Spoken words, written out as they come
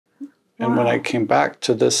And when I came back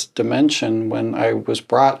to this dimension, when I was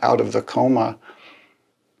brought out of the coma,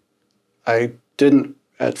 I didn't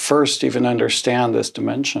at first even understand this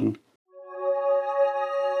dimension.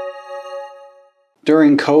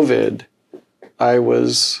 During COVID, I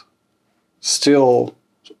was still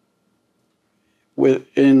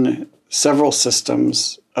within several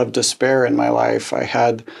systems of despair in my life. I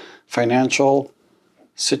had financial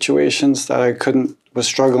situations that I was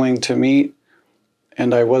struggling to meet,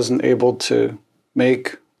 and I wasn't able to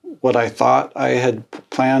make what I thought I had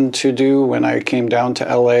planned to do when I came down to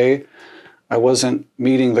LA. I wasn't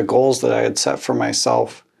meeting the goals that I had set for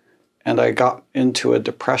myself, and I got into a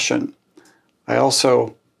depression. I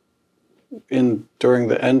also, during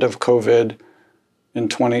the end of COVID in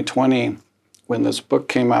 2020, when this book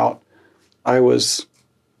came out, I was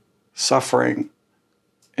suffering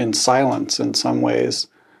in silence in some ways,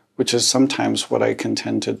 which is sometimes what I can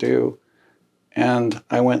tend to do. And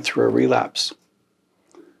I went through a relapse.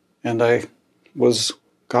 And I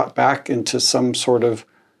got back into some sort of,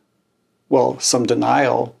 some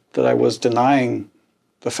denial that I was denying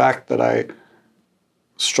the fact that I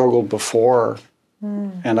struggled before.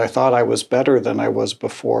 And I thought I was better than I was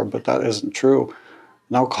before, but that isn't true.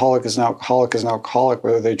 An alcoholic is an alcoholic is an alcoholic,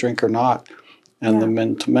 whether they drink or not. And the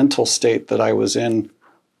mental state that I was in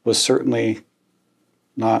was certainly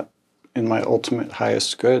not in my ultimate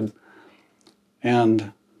highest good.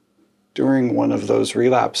 And during one of those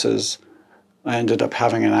relapses, I ended up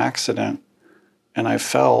having an accident, and I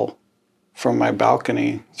fell from my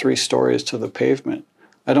balcony 3 stories to the pavement.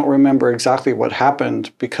 I don't remember exactly what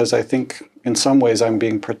happened because I think in some ways I'm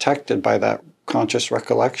being protected by that conscious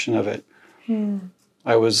recollection of it.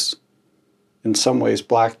 I was in some ways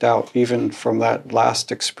blacked out even from that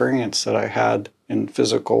last experience that I had in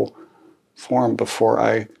physical form before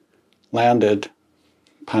I landed,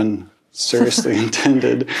 pun seriously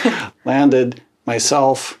intended, landed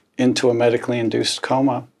myself into a medically induced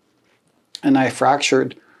coma. And I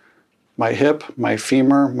fractured my hip, my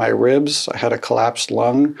femur, my ribs. I had a collapsed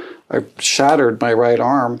lung. I shattered my right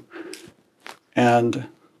arm and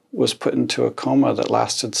was put into a coma that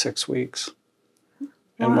lasted 6 weeks.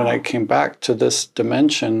 And when I came back to this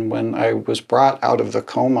dimension, when I was brought out of the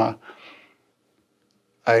coma,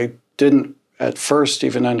 I didn't at first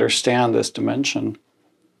even understand this dimension.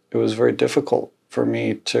 It was very difficult for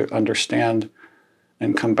me to understand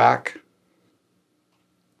and come back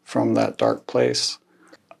from that dark place.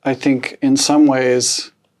 I think in some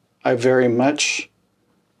ways, I very much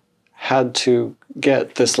had to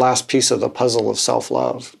get this last piece of the puzzle of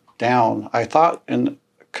self-love down. I thought and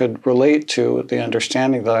could relate to the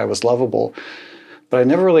understanding that I was lovable, but I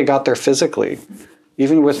never really got there physically.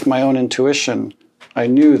 Even with my own intuition, I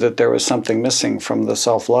knew that there was something missing from the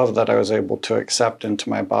self-love that I was able to accept into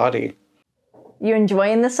my body. You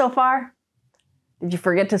enjoying this so far? Did you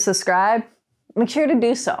forget to subscribe? Make sure to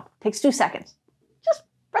do so. It takes 2 seconds. Just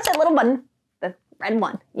press that little button, the red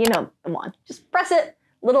one. You know the one. Just press it,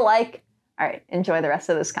 little like. All right, enjoy the rest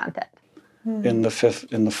of this content. In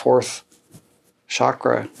the fourth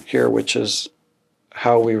chakra here, which is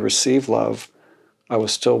how we receive love, I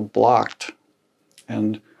was still blocked.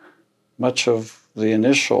 And much of the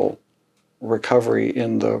initial recovery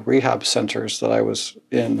in the rehab centers that I was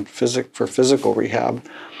in for physical rehab,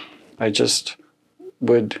 I just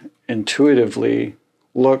would intuitively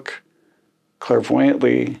look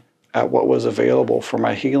clairvoyantly at what was available for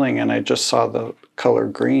my healing, and I just saw the color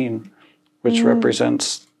green, which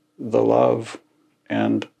represents the love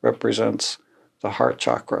and represents the heart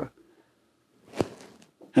chakra.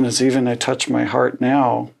 And as even I touch my heart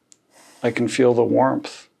now, I can feel the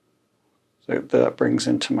warmth that brings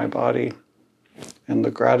into my body. And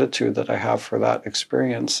the gratitude that I have for that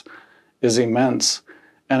experience is immense.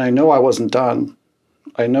 And I know I wasn't done.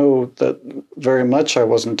 I know that very much I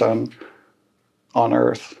wasn't done on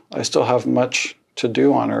Earth. I still have much to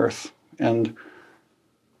do on Earth. And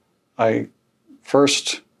I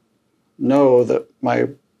first know that my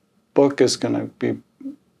book is going to be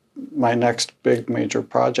my next big major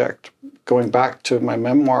project. Going back to my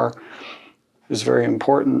memoir is very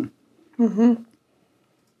important.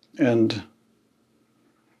 And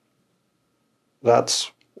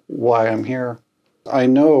that's why I'm here. I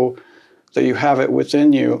know that you have it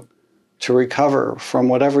within you to recover from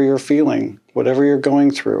whatever you're feeling, whatever you're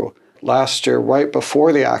going through. Last year, right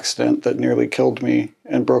before the accident that nearly killed me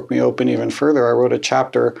and broke me open even further, I wrote a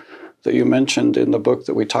chapter that you mentioned in the book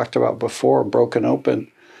that we talked about before, Broken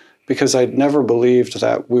Open, because I'd never believed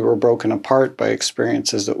that we were broken apart by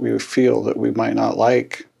experiences that we would feel that we might not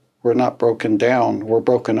like. We're not broken down, we're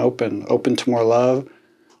broken open to more love,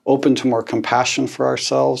 open to more compassion for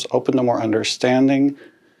ourselves, open to more understanding,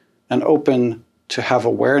 and open to have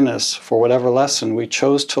awareness for whatever lesson we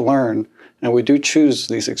chose to learn. And we do choose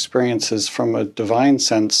these experiences from a divine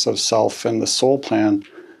sense of self and the soul plan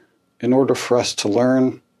in order for us to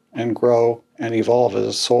learn and grow and evolve as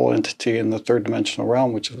a soul entity in the third dimensional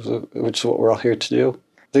realm, which is what we're all here to do.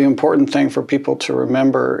 The important thing for people to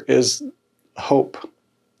remember is hope,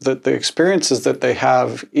 that the experiences that they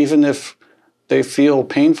have, even if they feel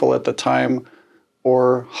painful at the time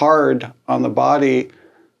or hard on the body,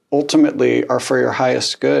 ultimately are for your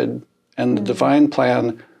highest good. And the divine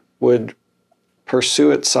plan would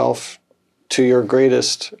pursue itself to your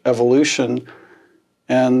greatest evolution.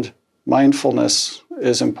 And mindfulness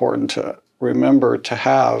is important to remember to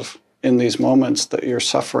have in these moments that you're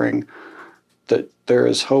suffering, that there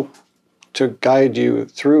is hope to guide you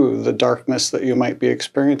through the darkness that you might be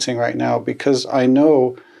experiencing right now, because I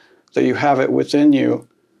know that you have it within you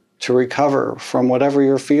to recover from whatever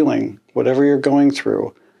you're feeling, whatever you're going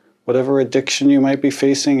through, whatever addiction you might be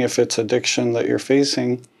facing. If it's addiction that you're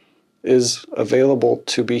facing is available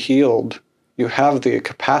to be healed, you have the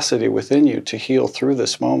capacity within you to heal through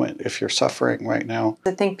this moment if you're suffering right now.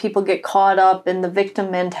 I think people get caught up in the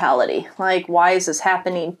victim mentality. Like, why is this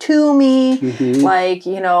happening to me? Like,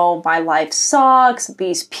 you know, my life sucks.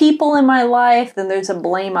 These people in my life. Then there's a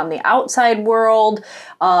blame on the outside world.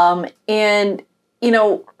 And, you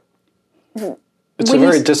know, it's a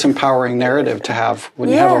very disempowering narrative to have. When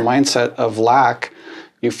you have a mindset of lack,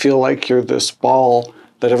 you feel like you're this ball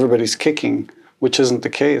that everybody's kicking, which isn't the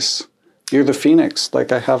case. You're the phoenix,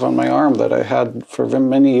 like I have on my arm that I had for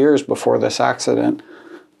many years before this accident.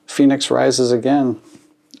 Phoenix rises again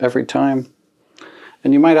every time.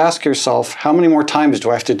 And you might ask yourself, how many more times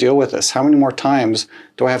do I have to deal with this? How many more times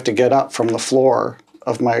do I have to get up from the floor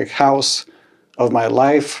of my house, of my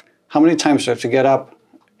life? How many times do I have to get up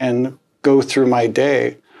and go through my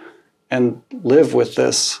day and live with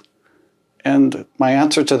this? And my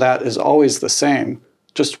answer to that is always the same,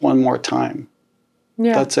 just one more time.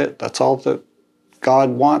 Yeah. That's it. That's all that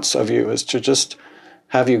God wants of you, is to just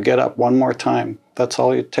have you get up one more time. That's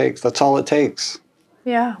all it takes. That's all it takes.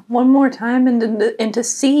 Yeah, one more time, and to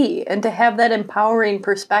see and to have that empowering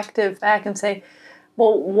perspective back and say,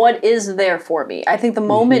 well, what is there for me? I think the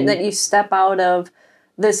moment that you step out of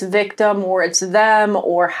this victim, or it's them,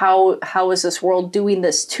 or how is this world doing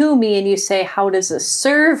this to me, and you say, how does this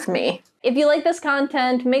serve me? If you like this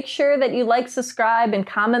content, make sure that you like, subscribe, and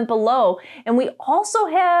comment below. And we also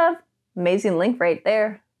have an amazing link right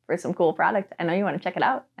there for some cool product. I know you want to check it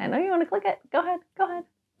out. I know you want to click it. Go ahead. Go ahead.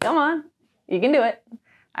 Come on. You can do it.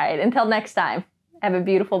 All right. Until next time, have a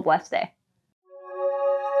beautiful, blessed day.